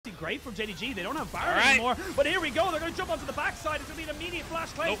great from JDG. They don't have Baron anymore, but here we go. They're going to jump onto the backside. It's going to be an immediate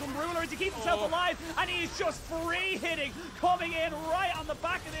flash claim from Ruler as he keeps himself alive, and he's just free hitting, coming in right on the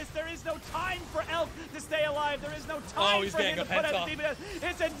back of this. There is no time for Elk to stay alive. There is no time for him to put out the DPS.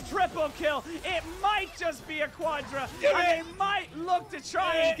 It's a triple kill. It might just be a quadra, and they might look to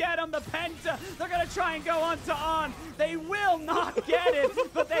try and get on the penta. They're going to try and go on. They will not get it,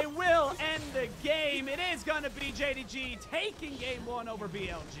 but they will end the game. It is going to be JDG taking game 1 over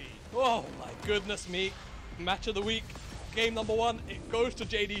BLG. Oh my goodness me. Match of the week, game number 1, it goes to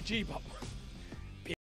JDG, but